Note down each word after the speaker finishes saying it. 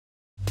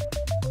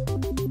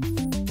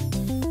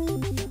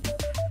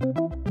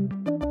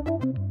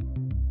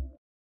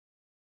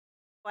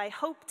I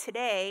hope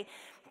today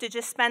to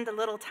just spend a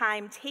little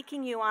time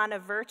taking you on a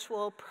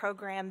virtual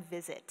program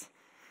visit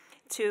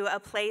to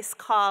a place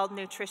called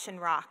Nutrition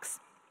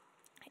Rocks.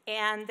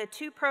 And the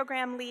two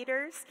program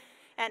leaders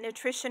at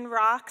Nutrition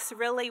Rocks,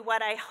 really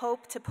what I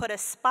hope to put a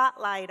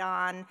spotlight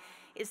on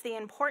is the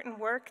important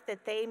work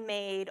that they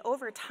made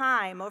over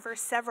time, over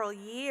several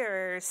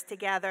years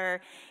together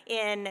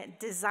in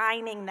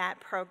designing that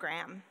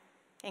program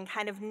and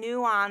kind of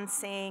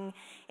nuancing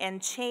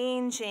and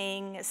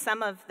changing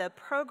some of the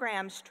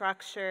program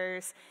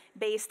structures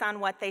based on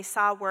what they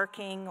saw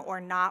working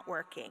or not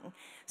working.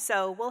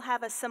 So we'll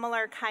have a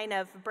similar kind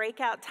of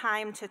breakout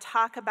time to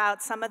talk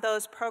about some of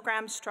those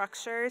program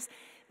structures.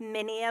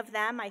 Many of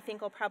them I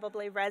think will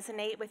probably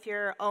resonate with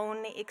your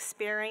own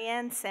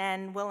experience,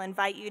 and we'll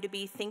invite you to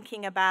be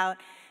thinking about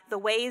the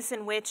ways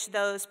in which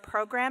those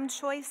program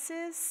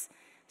choices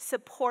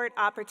support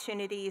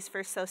opportunities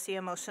for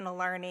socio-emotional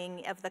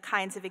learning of the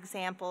kinds of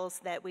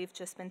examples that we've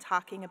just been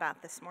talking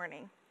about this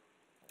morning.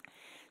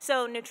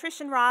 So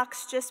Nutrition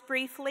Rocks, just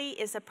briefly,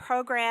 is a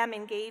program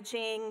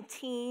engaging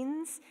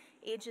teens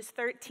ages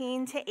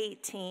 13 to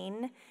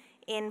 18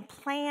 in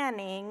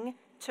planning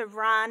to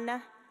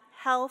run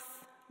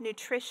health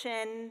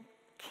nutrition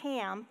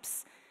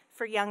camps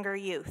for younger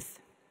youth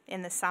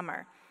in the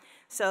summer.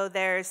 So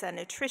there's a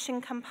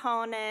nutrition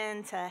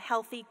component, a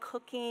healthy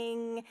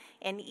cooking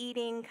and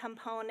eating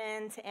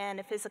component, and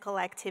a physical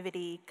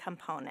activity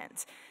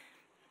component.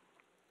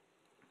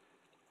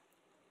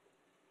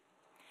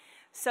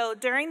 So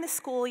during the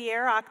school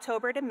year,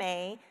 October to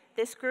May,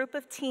 this group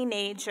of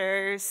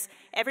teenagers,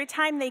 every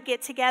time they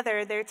get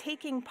together, they're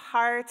taking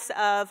parts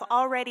of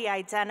already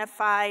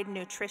identified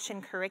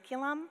nutrition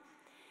curriculum,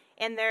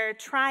 and they're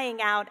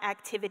trying out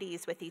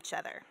activities with each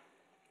other.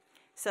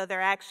 So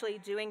they're actually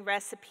doing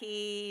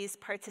recipes,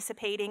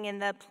 participating in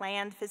the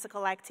planned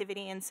physical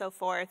activity, and so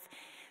forth.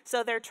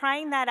 So they're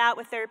trying that out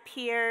with their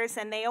peers,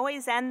 and they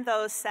always end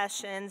those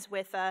sessions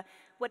with a,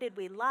 what did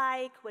we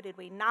like, what did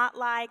we not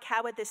like,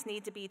 how would this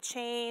need to be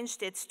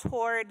changed? It's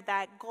toward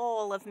that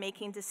goal of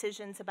making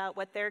decisions about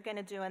what they're going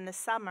to do in the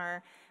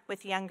summer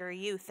with younger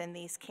youth in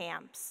these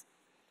camps.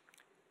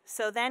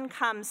 So then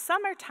comes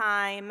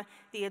summertime,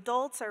 the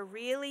adults are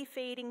really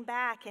fading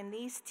back, and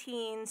these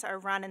teens are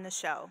running the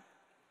show.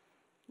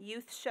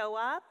 Youth show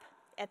up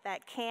at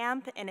that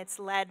camp, and it's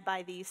led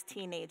by these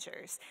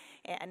teenagers.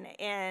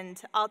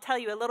 And I'll tell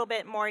you a little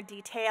bit more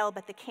detail,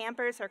 but the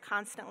campers are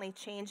constantly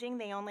changing.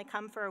 They only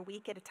come for a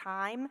week at a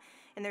time,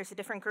 and there's a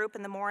different group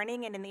in the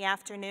morning and in the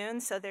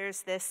afternoon. So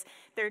there's this,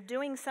 they're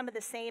doing some of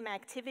the same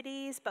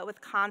activities, but with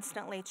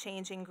constantly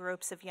changing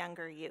groups of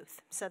younger youth.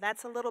 So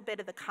that's a little bit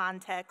of the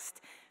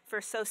context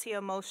for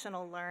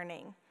socio-emotional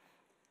learning.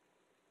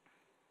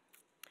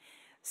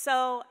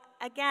 So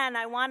again,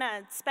 I want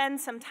to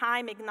spend some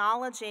time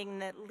acknowledging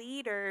that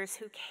leaders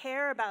who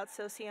care about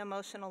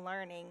socio-emotional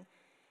learning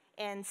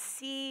and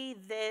see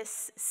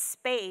this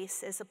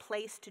space as a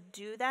place to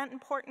do that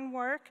important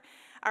work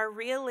are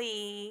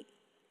really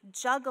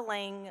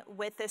juggling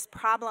with this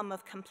problem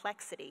of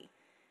complexity.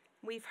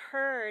 We've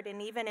heard,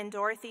 and even in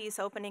Dorothy's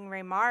opening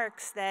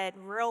remarks, that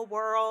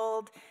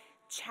real-world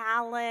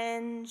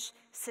challenge,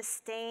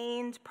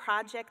 sustained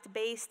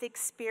project-based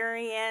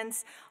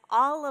experience,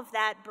 all of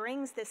that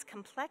brings this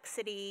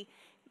complexity,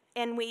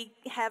 and we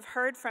have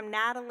heard from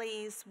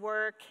Natalie's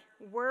work,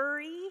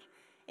 worry,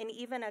 and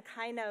even a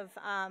kind of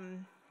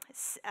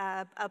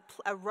a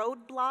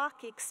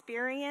roadblock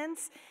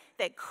experience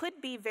that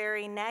could be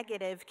very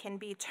negative can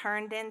be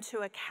turned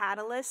into a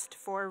catalyst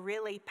for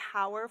really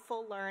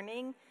powerful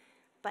learning,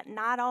 but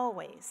not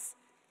always.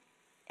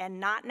 And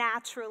not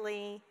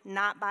naturally,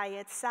 not by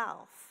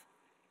itself.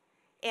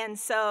 And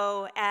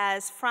so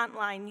as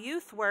frontline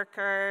youth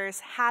workers,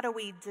 how do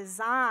we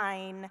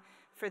design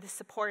for the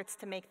supports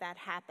to make that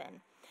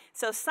happen?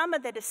 So some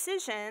of the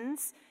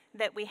decisions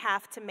that we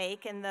have to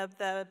make, and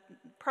the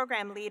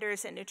program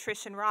leaders at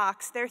Nutrition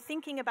Rocks, they're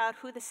thinking about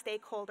who the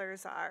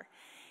stakeholders are.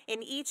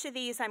 In each of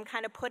these, I'm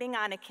kind of putting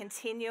on a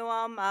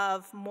continuum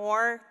of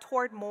more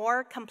toward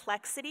more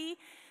complexity.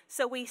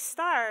 So we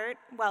start,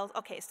 well,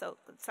 okay, so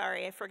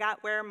sorry, I forgot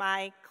where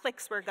my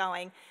clicks were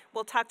going.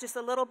 We'll talk just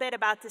a little bit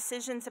about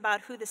decisions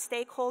about who the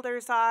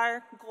stakeholders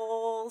are,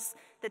 goals,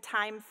 the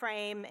time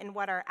frame, and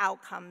what our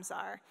outcomes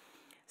are.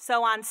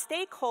 So on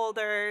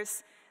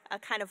stakeholders,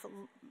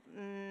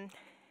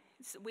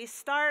 we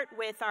start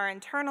with our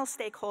internal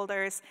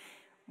stakeholders.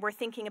 We're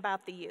thinking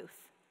about the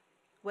youth.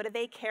 What do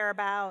they care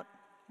about?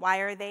 Why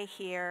are they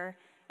here?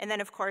 And then,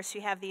 of course,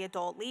 you have the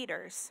adult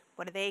leaders.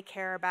 What do they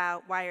care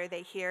about? Why are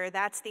they here?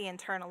 That's the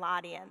internal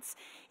audience.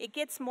 It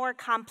gets more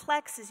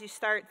complex as you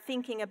start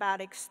thinking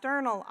about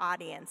external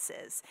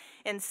audiences.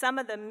 And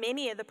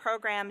many of the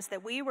programs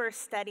that we were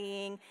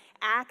studying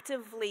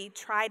actively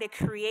try to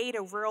create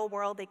a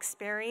real-world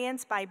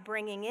experience by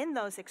bringing in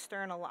those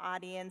external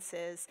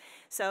audiences.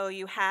 So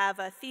you have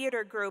a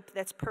theater group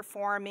that's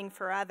performing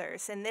for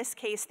others. In this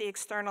case, the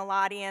external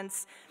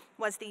audience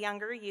was the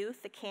younger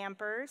youth, the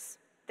campers,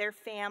 their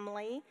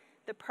family,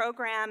 The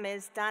program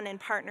is done in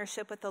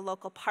partnership with the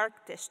local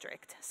park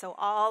district. So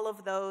all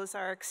of those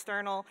are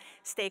external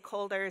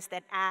stakeholders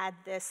that add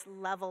this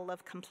level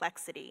of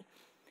complexity.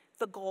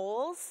 The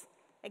goals,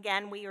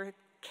 again, we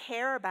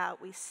care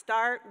about. We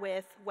start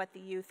with what the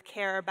youth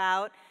care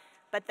about,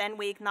 but then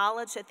we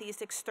acknowledge that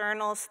these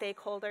external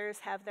stakeholders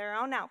have their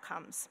own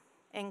outcomes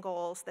and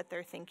goals that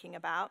they're thinking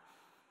about.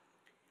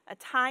 A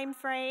time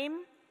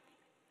frame.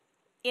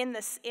 In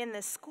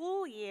the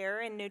school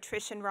year in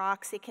Nutrition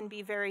Rocks, it can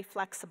be very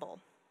flexible.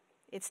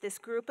 It's this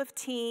group of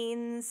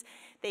teens.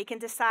 They can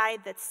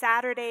decide that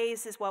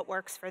Saturdays is what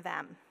works for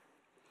them,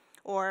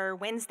 or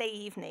Wednesday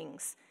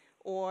evenings,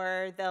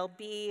 or there'll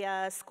be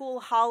a school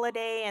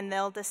holiday and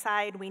they'll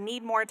decide we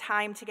need more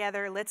time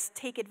together. Let's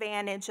take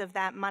advantage of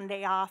that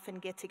Monday off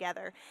and get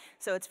together.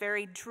 So it's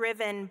very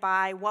driven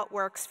by what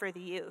works for the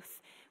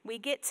youth. We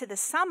get to the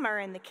summer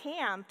in the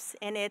camps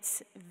and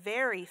it's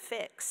very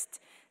fixed.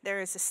 There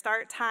is a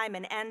start time,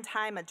 an end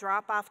time, a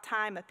drop-off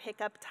time, a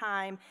pickup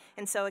time.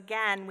 And so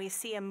again, we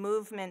see a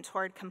movement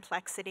toward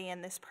complexity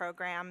in this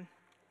program.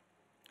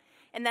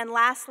 And then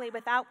lastly,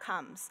 with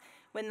outcomes.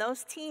 When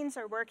those teens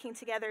are working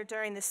together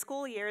during the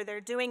school year, they're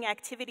doing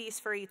activities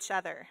for each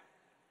other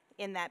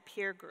in that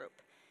peer group.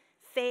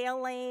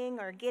 Failing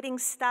or getting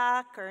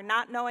stuck or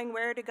not knowing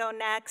where to go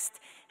next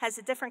has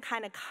a different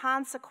kind of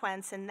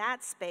consequence in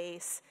that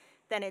space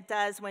than it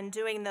does when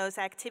doing those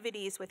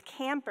activities with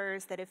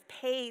campers that have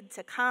paid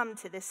to come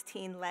to this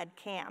teen-led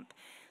camp.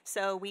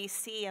 So we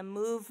see a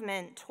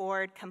movement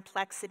toward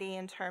complexity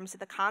in terms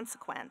of the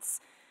consequence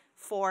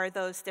for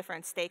those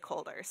different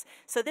stakeholders.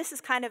 So this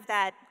is kind of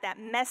that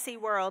messy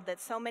world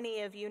that so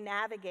many of you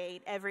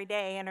navigate every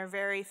day and are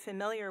very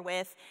familiar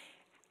with.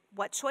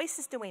 What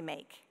choices do we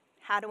make?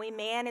 How do we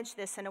manage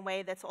this in a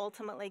way that's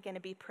ultimately going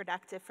to be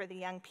productive for the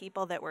young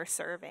people that we're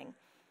serving?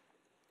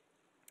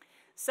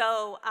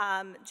 So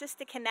just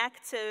to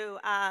connect to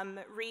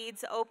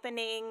Reed's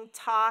opening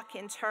talk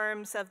in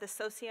terms of the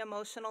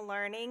socio-emotional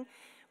learning,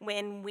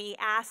 when we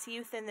ask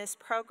youth in this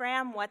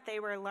program what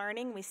they were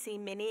learning, we see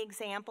many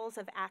examples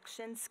of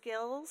action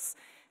skills.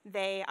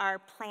 They are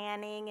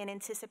planning and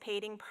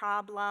anticipating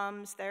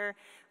problems. They're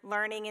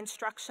learning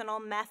instructional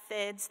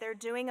methods. They're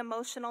doing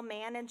emotional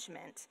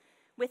management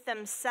with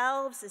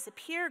themselves as a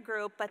peer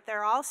group, but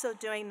they're also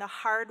doing the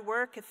hard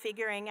work of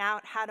figuring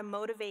out how to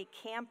motivate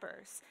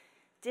campers.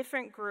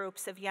 Different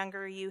groups of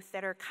younger youth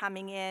that are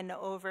coming in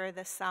over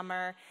the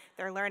summer.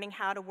 They're learning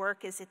how to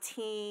work as a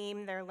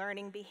team. They're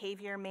learning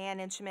behavior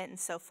management and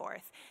so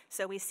forth.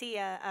 So we see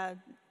a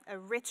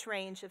rich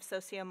range of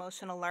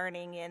socio-emotional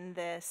learning in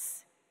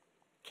this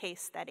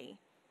case study.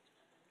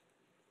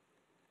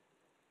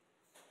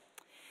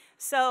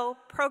 So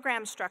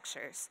program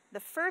structures. The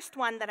first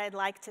one that I'd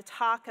like to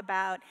talk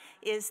about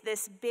is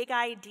this big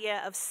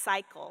idea of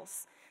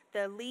cycles.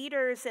 The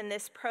leaders in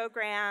this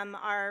program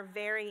are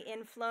very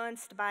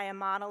influenced by a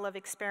model of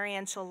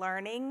experiential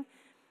learning,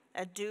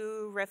 a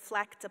do,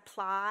 reflect,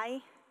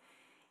 apply.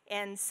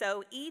 And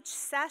so each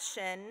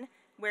session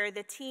where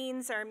the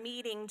teens are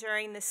meeting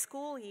during the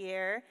school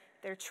year,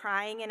 they're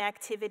trying an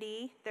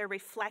activity, they're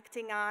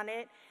reflecting on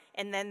it,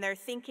 and then they're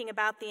thinking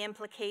about the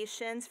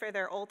implications for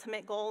their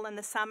ultimate goal in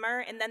the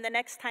summer, and then the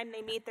next time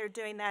they meet, they're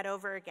doing that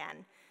over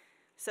again.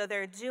 So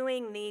they're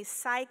doing these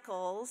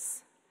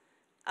cycles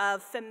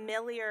of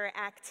familiar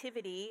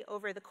activity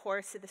over the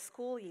course of the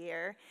school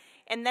year,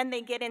 and then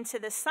they get into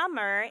the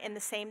summer and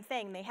the same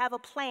thing. They have a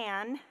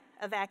plan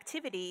of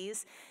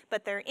activities,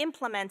 but they're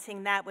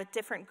implementing that with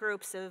different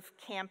groups of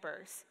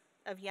campers,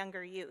 of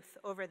younger youth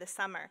over the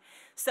summer.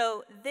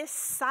 So this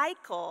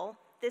cycle,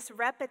 this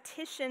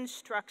repetition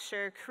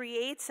structure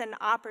creates an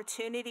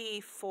opportunity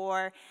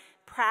for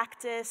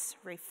practice,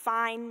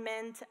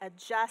 refinement,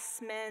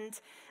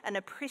 adjustment, an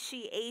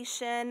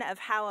appreciation of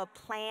how a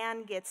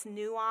plan gets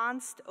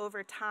nuanced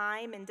over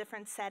time in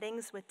different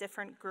settings with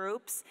different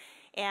groups,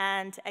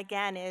 and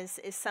again is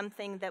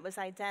something that was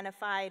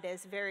identified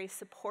as very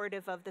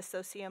supportive of the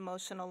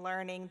socio-emotional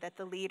learning that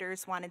the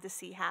leaders wanted to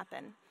see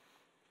happen.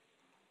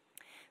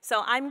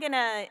 So I'm going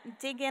to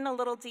dig in a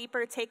little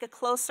deeper, take a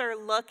closer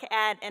look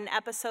at an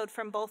episode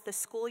from both the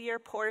school year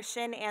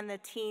portion and the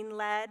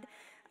teen-led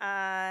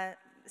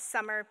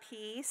summer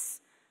piece.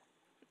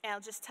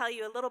 I'll just tell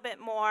you a little bit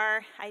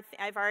more.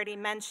 I've already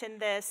mentioned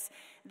this.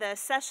 The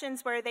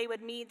sessions where they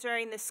would meet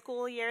during the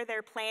school year,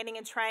 they're planning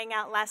and trying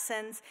out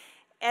lessons.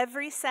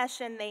 Every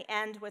session they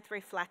end with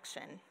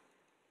reflection.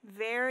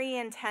 Very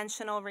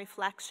intentional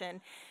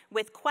reflection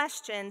with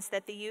questions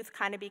that the youth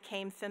kind of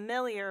became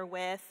familiar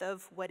with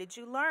of what did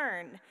you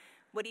learn?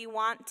 What do you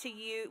want to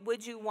use?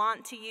 Would you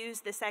want to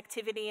use this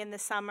activity in the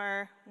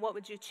summer? What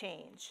would you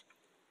change?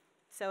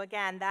 So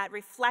again, that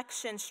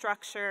reflection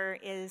structure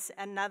is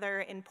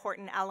another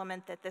important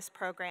element that this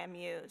program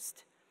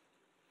used.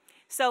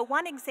 So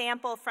one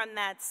example from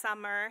that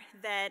summer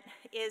that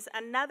is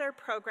another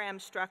program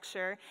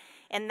structure,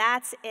 and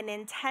that's an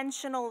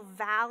intentional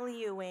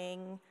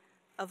valuing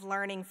of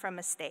learning from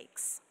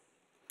mistakes.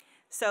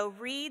 So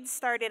Reed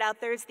started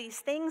out, there's these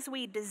things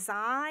we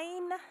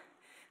design,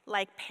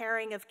 like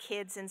pairing of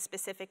kids in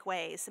specific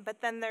ways. But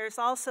then there's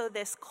also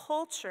this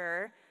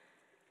culture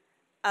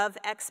of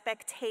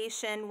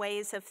expectation,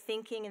 ways of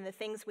thinking, and the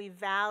things we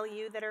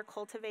value that are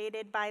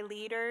cultivated by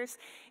leaders.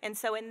 And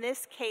so in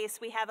this case,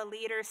 we have a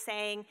leader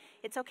saying,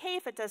 it's okay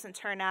if it doesn't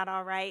turn out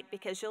all right,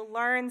 because you'll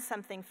learn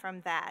something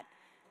from that.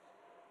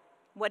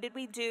 What did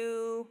we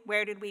do?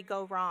 Where did we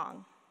go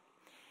wrong?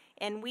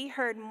 And we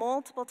heard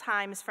multiple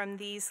times from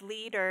these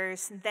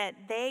leaders that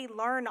they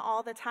learn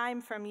all the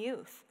time from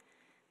youth,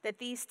 that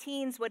these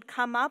teens would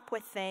come up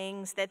with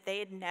things that they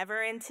had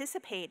never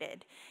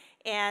anticipated.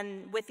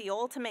 And with the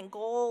ultimate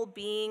goal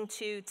being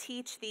to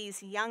teach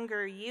these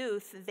younger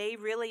youth, they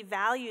really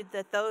valued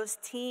that those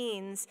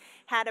teens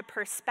had a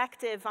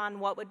perspective on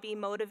what would be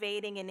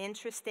motivating and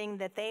interesting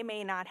that they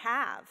may not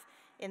have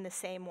in the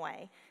same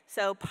way.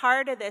 So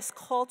part of this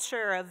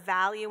culture of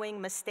valuing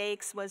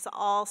mistakes was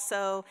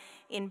also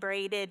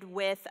inbreded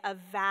with a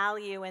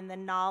value in the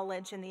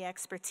knowledge and the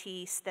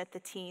expertise that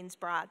the teens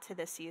brought to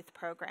this youth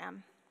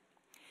program.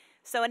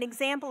 So an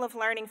example of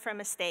learning from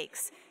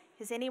mistakes.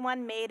 Has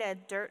anyone made a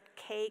dirt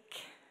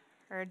cake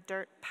or a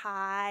dirt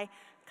pie?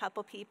 A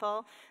couple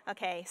people.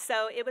 Okay,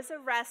 so it was a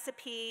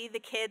recipe. The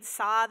kids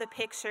saw the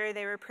picture.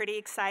 They were pretty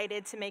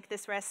excited to make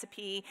this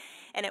recipe.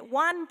 And at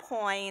one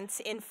point,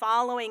 in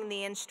following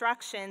the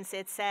instructions,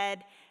 it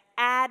said,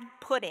 add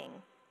pudding.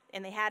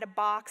 And they had a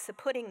box of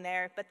pudding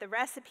there, but the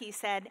recipe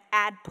said,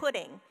 add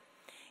pudding.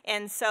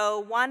 And so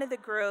one of the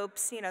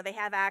groups, they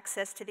have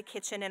access to the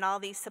kitchen and all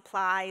these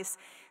supplies,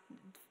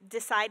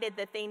 decided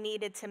that they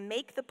needed to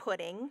make the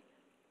pudding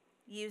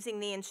using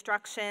the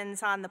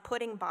instructions on the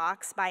pudding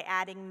box by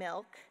adding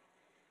milk,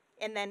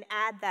 and then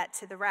add that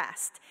to the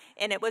rest.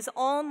 And it was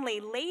only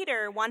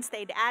later, once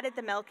they'd added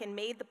the milk and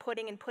made the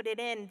pudding and put it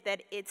in,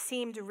 that it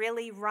seemed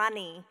really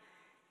runny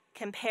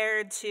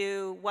compared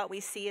to what we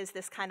see as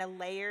this kind of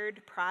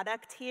layered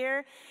product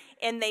here.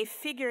 And they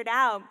figured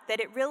out that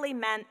it really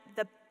meant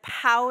the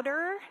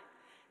powder,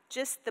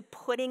 just the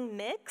pudding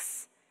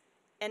mix,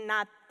 and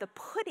not the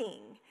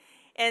pudding.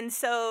 And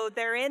so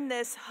they're in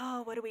this,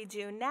 what do we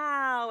do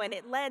now? And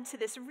it led to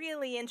this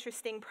really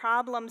interesting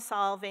problem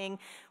solving.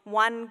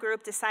 One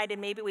group decided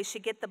maybe we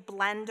should get the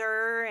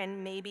blender,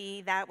 and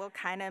maybe that will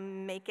kind of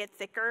make it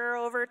thicker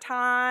over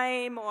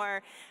time.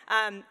 Or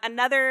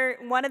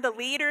one of the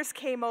leaders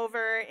came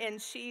over, and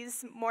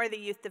she's more the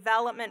youth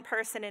development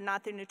person and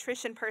not the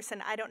nutrition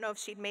person. I don't know if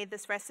she'd made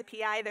this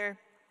recipe either.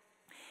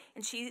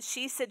 And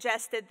she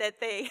suggested that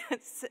they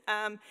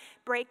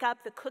break up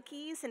the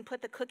cookies and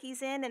put the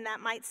cookies in, and that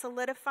might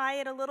solidify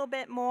it a little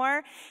bit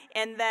more.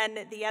 And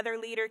then the other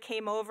leader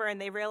came over, and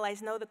they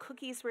realized, no, the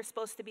cookies were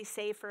supposed to be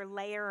saved for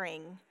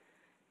layering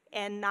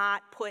and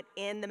not put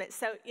in the mix.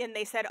 So, and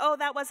they said, oh,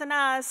 that wasn't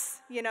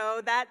us.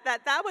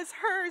 That was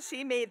her.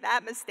 She made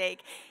that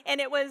mistake.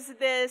 And it was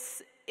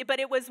but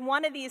it was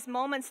one of these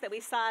moments that we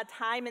saw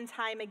time and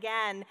time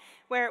again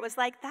where it was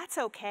like, that's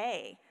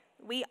okay.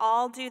 We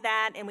all do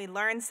that, and we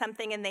learn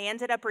something, and they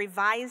ended up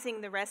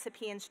revising the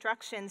recipe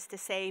instructions to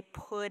say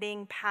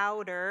pudding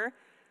powder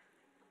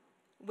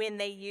when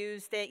they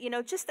used it.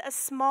 Just a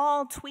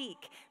small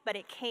tweak, but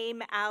it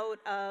came out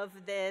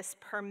of this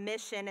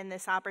permission and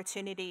this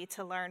opportunity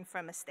to learn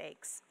from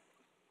mistakes.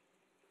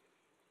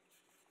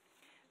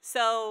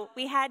 So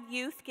we had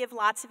youth give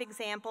lots of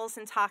examples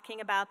in talking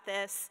about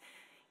this.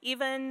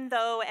 Even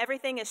though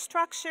everything is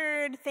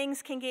structured,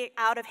 things can get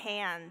out of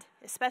hand,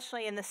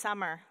 especially in the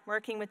summer,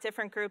 working with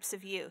different groups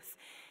of youth.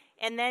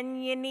 And then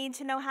you need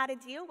to know how to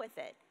deal with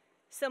it.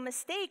 So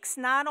mistakes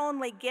not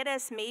only get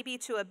us maybe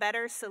to a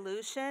better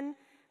solution,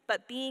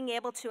 but being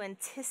able to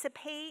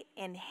anticipate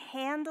and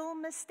handle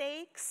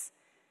mistakes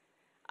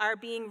are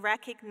being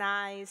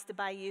recognized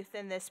by youth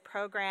in this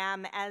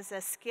program as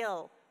a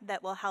skill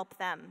that will help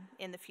them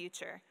in the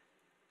future.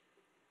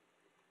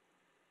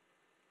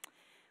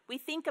 We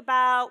think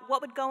about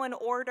what would go in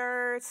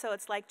order, so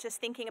it's like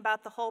just thinking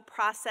about the whole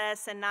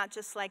process and not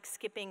just like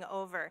skipping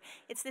over.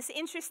 It's this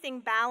interesting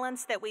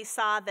balance that we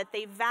saw that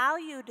they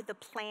valued the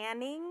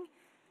planning,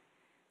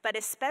 but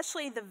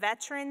especially the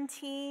veteran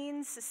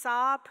teens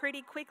saw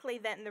pretty quickly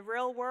that in the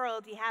real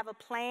world you have a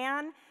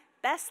plan,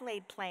 best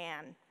laid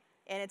plan,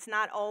 and it's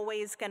not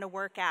always going to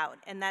work out,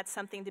 and that's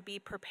something to be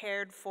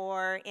prepared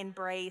for,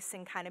 embrace,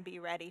 and kind of be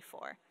ready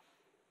for.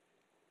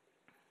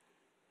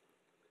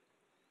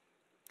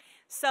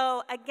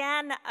 So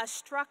again, a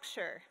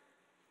structure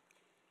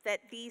that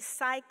these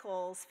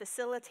cycles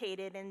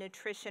facilitated in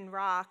Nutrition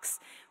Rocks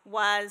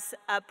was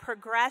a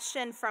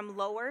progression from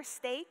lower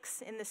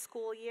stakes in the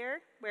school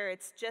year, where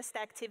it's just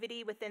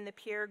activity within the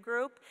peer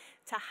group,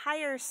 to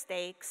higher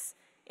stakes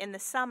in the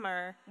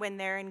summer when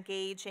they're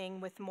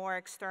engaging with more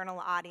external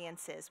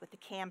audiences, with the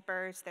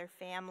campers, their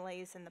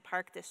families, and the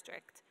park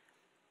district.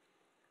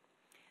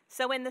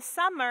 So in the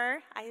summer,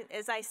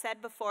 as I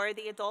said before,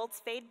 the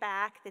adults fade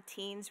back, the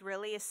teens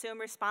really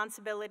assume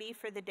responsibility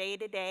for the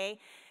day-to-day.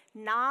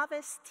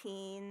 Novice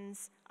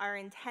teens are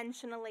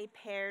intentionally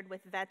paired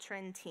with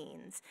veteran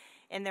teens.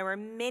 And there were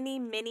many,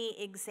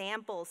 many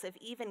examples of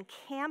even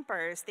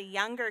campers, the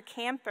younger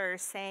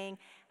campers, saying,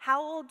 how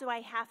old do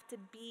I have to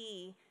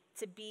be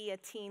to be a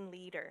teen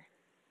leader.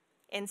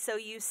 And so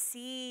you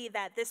see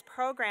that this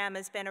program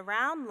has been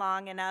around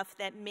long enough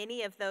that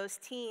many of those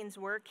teens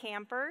were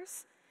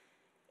campers,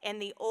 and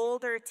the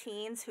older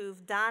teens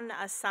who've done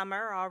a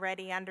summer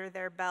already under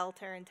their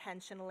belt are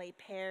intentionally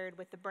paired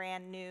with the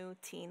brand new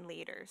teen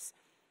leaders.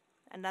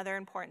 Another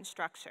important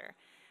structure.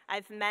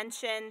 I've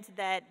mentioned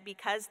that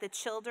because the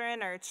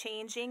children are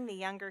changing, the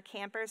younger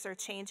campers are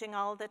changing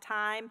all the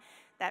time,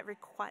 that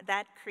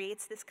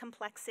creates this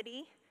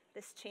complexity,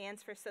 this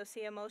chance for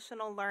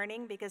socio-emotional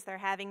learning, because they're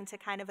having to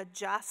kind of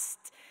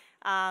adjust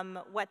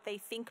what they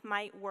think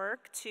might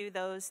work to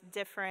those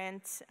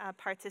different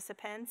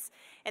participants.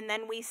 And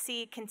then we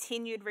see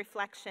continued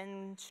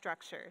reflection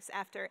structures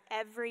after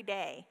every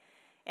day.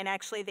 And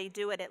actually they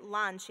do it at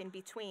lunch in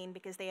between,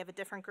 because they have a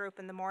different group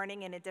in the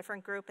morning and a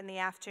different group in the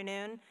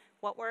afternoon.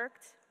 What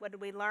worked? What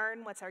did we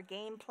learn? What's our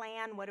game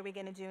plan? What are we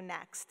going to do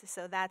next?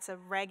 So that's a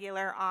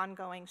regular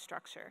ongoing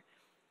structure.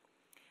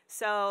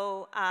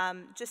 So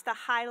just a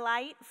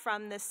highlight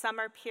from the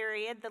summer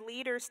period, the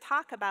leaders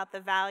talk about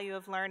the value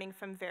of learning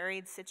from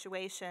varied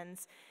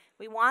situations.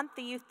 We want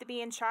the youth to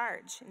be in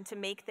charge and to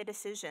make the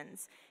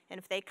decisions. And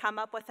if they come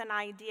up with an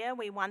idea,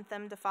 we want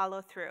them to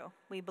follow through.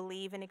 We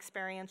believe in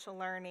experiential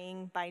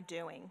learning by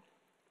doing.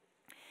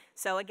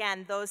 So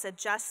again, those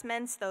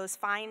adjustments, those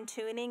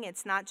fine-tuning,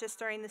 it's not just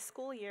during the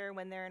school year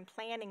when they're in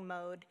planning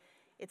mode,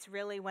 it's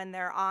really when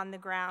they're on the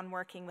ground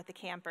working with the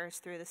campers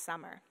through the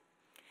summer.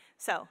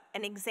 So,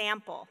 an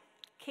example,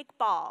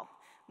 kickball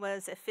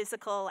was a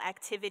physical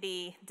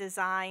activity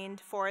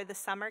designed for the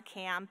summer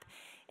camp,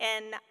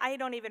 and I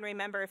don't even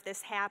remember if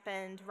this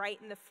happened right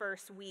in the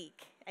first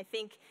week. I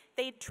think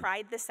they'd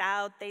tried this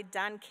out, they'd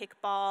done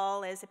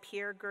kickball as a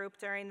peer group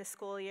during the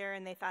school year,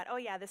 and they thought, oh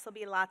yeah, this will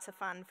be lots of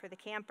fun for the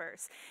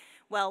campers.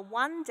 Well,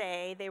 one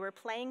day they were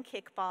playing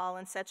kickball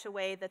in such a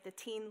way that the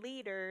teen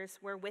leaders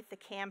were with the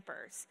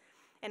campers,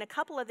 and a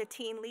couple of the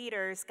teen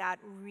leaders got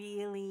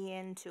really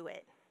into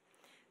it.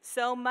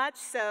 So much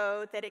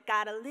so that it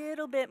got a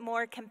little bit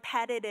more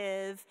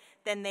competitive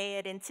than they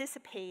had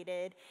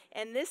anticipated,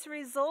 and this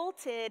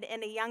resulted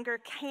in a younger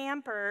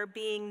camper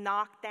being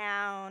knocked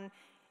down,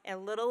 a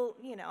little,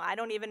 I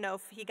don't even know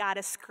if he got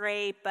a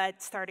scrape,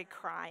 but started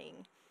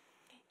crying.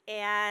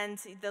 And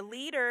the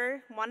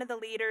leader, one of the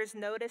leaders,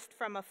 noticed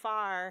from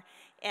afar,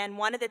 and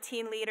one of the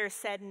teen leaders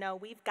said, no,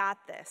 we've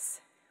got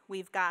this,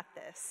 we've got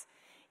this.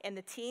 And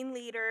the teen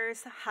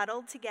leaders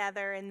huddled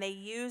together and they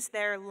used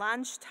their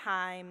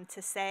lunchtime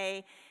to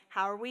say,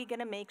 how are we going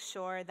to make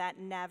sure that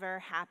never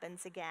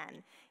happens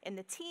again? And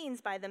the teens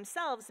by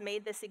themselves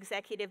made this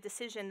executive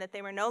decision that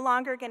they were no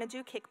longer going to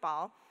do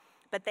kickball,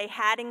 but they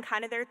had in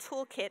kind of their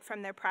toolkit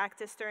from their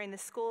practice during the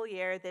school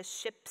year this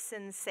ships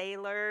and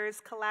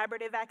sailors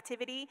collaborative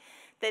activity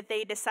that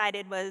they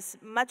decided was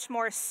much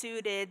more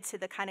suited to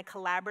the kind of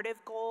collaborative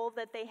goal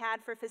that they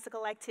had for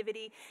physical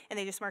activity, and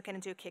they just weren't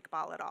going to do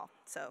kickball at all.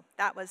 So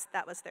that was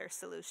their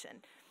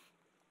solution.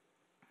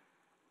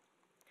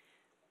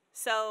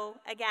 So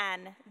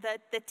again,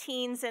 the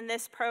teens in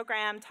this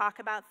program talk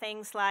about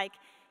things like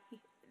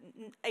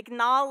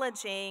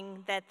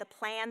acknowledging that the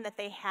plan that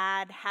they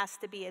had has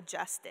to be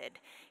adjusted.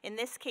 In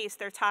this case,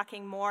 they're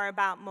talking more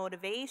about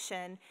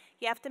motivation.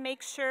 You have to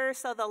make sure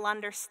so they'll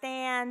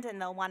understand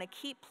and they'll want to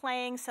keep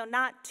playing, so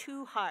not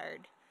too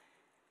hard,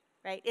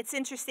 right? It's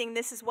interesting,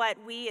 this is what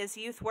we as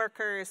youth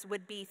workers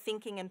would be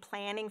thinking and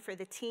planning for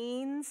the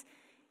teens,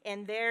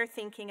 and they're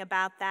thinking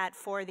about that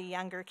for the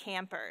younger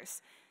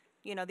campers.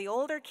 The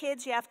older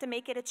kids, you have to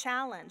make it a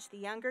challenge. The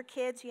younger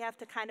kids, you have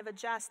to kind of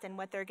adjust in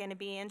what they're going to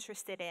be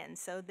interested in.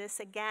 So this,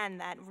 again,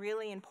 that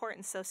really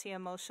important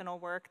socio-emotional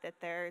work that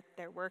they're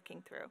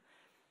working through.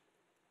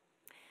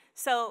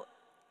 So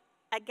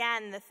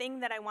again, the thing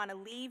that I want to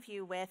leave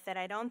you with that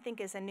I don't think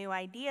is a new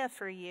idea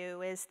for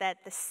you is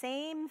that the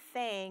same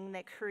thing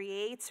that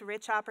creates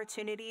rich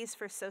opportunities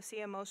for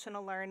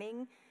socio-emotional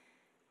learning,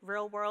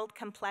 real-world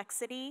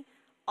complexity,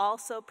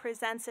 also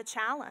presents a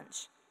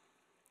challenge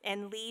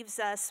and leaves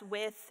us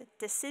with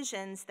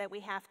decisions that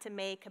we have to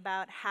make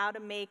about how to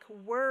make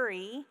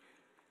worry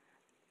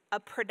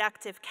a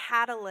productive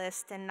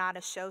catalyst and not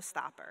a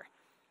showstopper.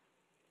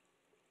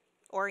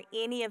 Or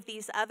any of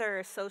these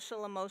other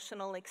social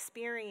emotional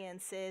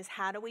experiences,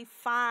 how do we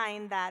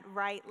find that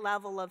right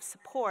level of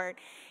support?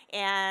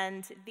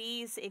 And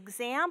these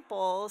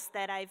examples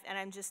that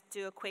I'm just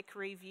do a quick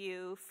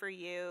review for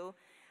you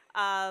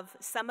of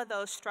some of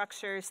those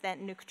structures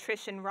that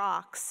Nutrition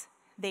Rocks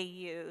they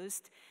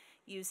used,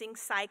 using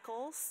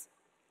cycles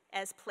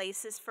as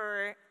places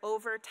for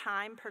over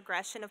time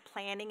progression of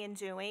planning and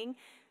doing,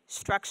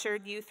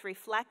 structured youth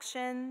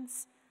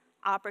reflections,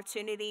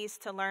 opportunities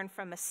to learn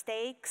from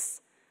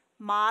mistakes,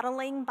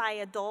 modeling by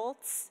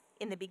adults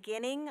in the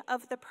beginning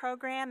of the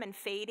program and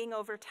fading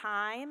over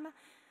time,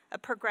 a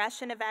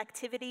progression of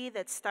activity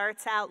that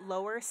starts out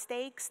lower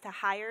stakes to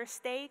higher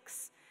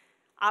stakes,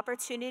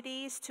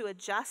 opportunities to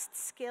adjust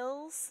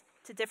skills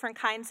to different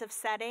kinds of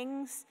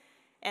settings,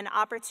 and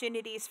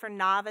opportunities for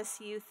novice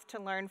youth to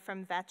learn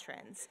from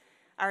veterans.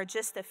 are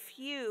just a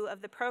few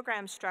of the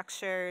program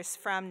structures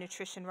from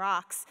Nutrition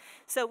Rocks.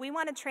 So we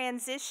want to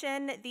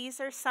transition. These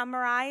are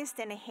summarized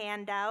in a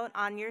handout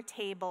on your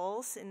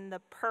tables in the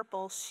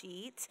purple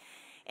sheet.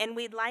 And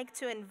we'd like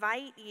to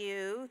invite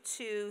you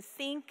to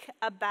think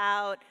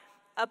about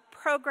a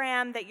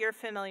program that you're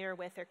familiar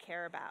with or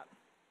care about.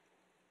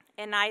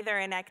 And either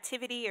an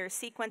activity or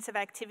sequence of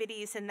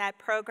activities in that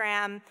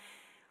program,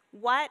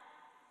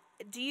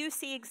 do you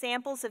see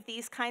examples of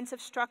these kinds of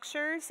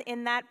structures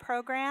in that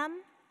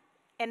program?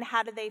 And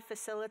how do they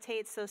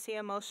facilitate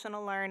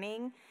socio-emotional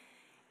learning?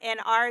 And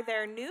are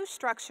there new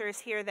structures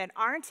here that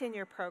aren't in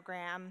your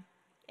program?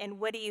 And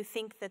what do you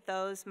think that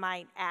those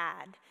might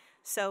add?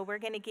 So we're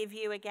going to give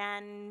you,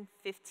 again,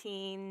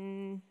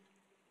 15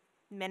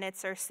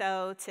 minutes or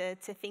so to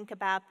think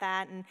about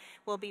that, and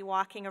we'll be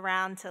walking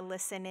around to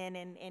listen in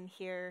and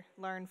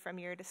learn from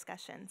your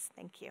discussions.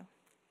 Thank you.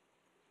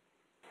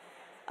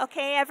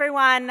 Okay,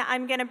 everyone,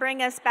 I'm going to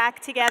bring us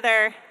back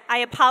together. I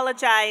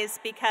apologize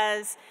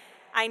because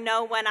I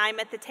know when I'm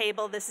at the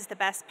table, this is the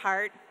best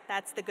part.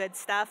 That's the good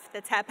stuff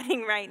that's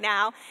happening right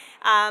now.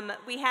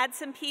 We had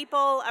some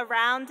people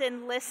around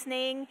and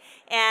listening,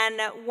 and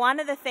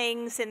one of the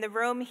things in the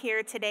room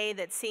here today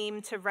that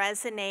seemed to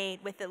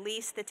resonate with at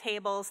least the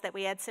tables that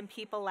we had some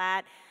people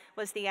at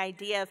was the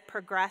idea of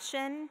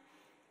progression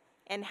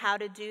and how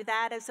to do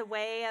that as a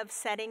way of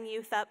setting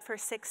youth up for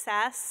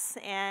success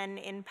and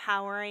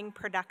empowering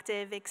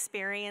productive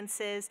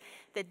experiences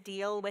that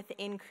deal with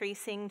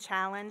increasing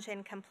challenge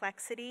and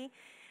complexity.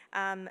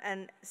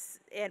 And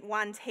at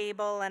one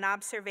table, an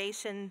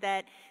observation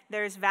that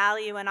there's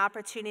value and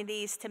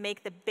opportunities to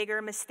make the bigger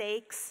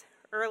mistakes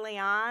early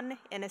on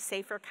in a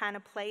safer kind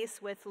of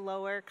place with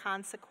lower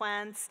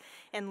consequence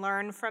and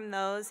learn from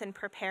those and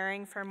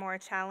preparing for more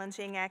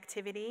challenging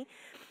activity.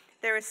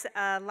 There was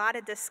a lot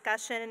of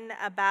discussion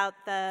about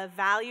the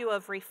value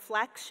of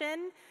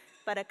reflection,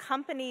 but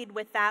accompanied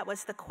with that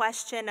was the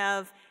question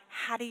of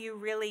how do you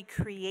really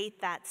create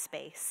that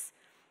space?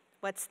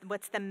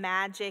 What's the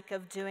magic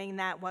of doing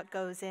that? What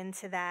goes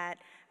into that?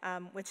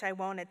 Which I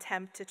won't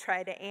attempt to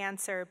try to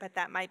answer, but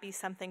that might be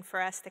something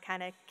for us to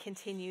kind of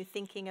continue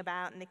thinking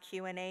about in the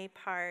Q&A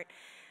part.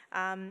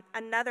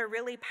 Another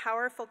really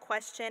powerful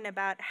question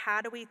about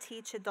how do we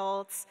teach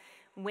adults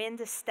when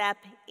to step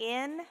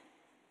in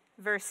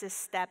versus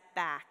step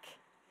back?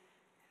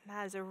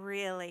 That is a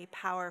really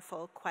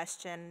powerful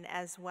question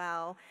as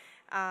well.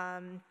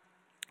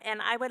 And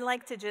I would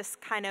like to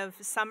just kind of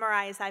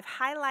summarize. I've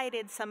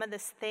highlighted some of the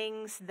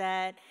things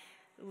that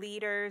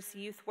leaders,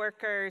 youth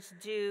workers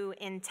do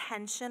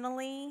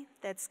intentionally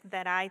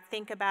that I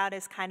think about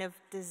as kind of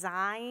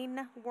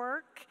design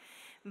work.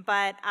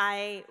 But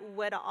I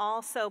would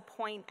also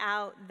point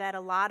out that a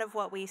lot of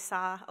what we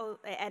saw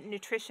at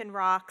Nutrition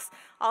Rocks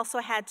also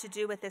had to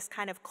do with this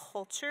kind of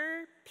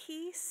culture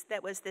piece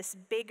that was this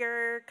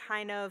bigger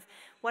kind of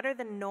what are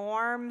the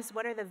norms,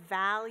 what are the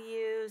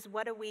values,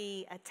 what do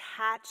we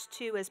attach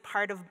to as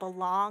part of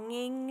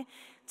belonging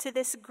to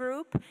this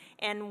group.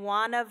 And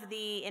one of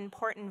the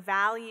important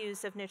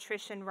values of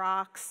Nutrition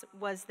Rocks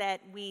was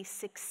that we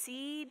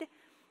succeed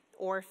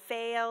or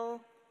fail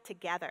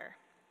together.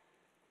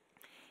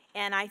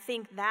 And I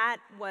think that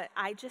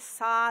I just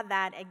saw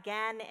that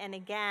again and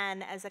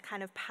again as a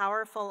kind of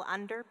powerful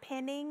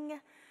underpinning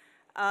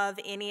of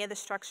any of the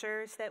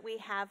structures that we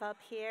have up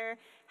here,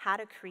 how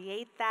to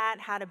create that,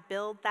 how to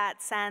build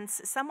that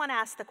sense. Someone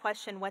asked the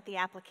question what the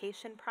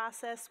application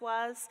process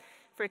was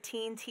for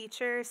teen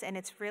teachers, and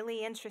it's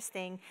really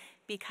interesting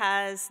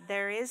because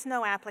there is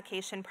no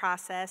application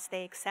process.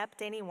 They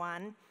accept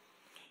anyone,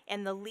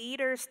 and the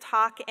leaders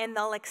talk, and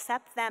they'll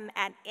accept them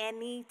at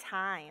any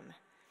time,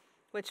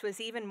 which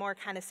was even more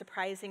kind of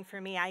surprising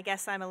for me. I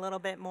guess I'm a little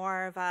bit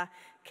more of a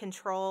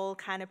control,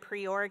 kind of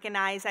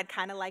pre-organized. I'd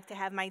kind of like to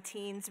have my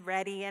teens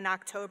ready in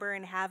October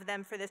and have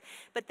them for this.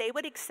 But they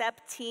would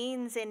accept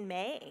teens in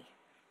May.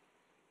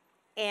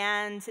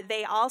 And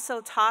they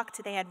also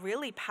they had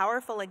really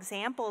powerful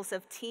examples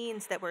of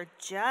teens that were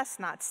just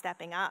not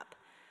stepping up.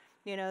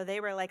 You know, they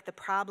were like the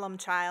problem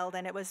child,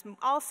 and it was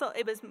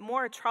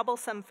more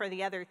troublesome for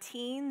the other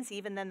teens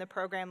even than the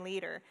program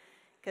leader,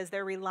 because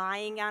they're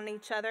relying on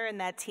each other and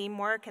that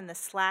teamwork and the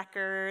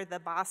slacker, the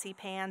bossy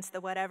pants,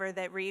 the whatever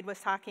that Reed was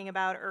talking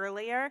about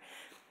earlier.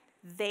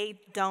 They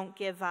don't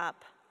give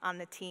up on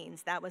the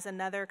teens. That was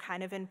another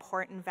kind of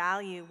important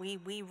value.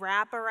 We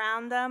wrap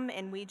around them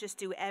and we just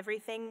do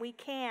everything we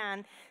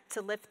can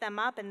to lift them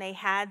up. And they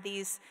had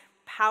these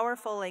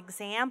powerful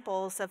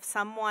examples of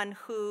someone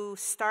who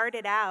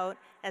started out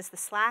as the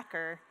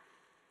slacker,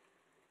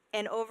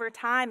 and over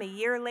time, a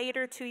year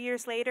later, 2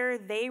 years later,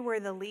 they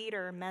were the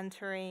leader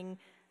mentoring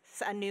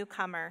a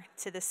newcomer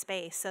to the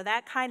space. So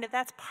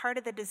that's part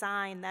of the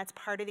design. That's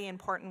part of the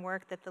important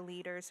work that the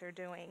leaders are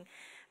doing.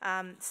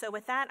 So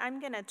with that,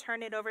 I'm going to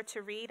turn it over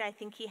to Reed. I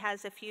think he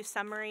has a few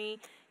summary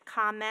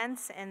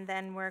comments, and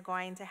then we're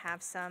going to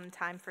have some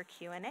time for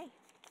Q&A.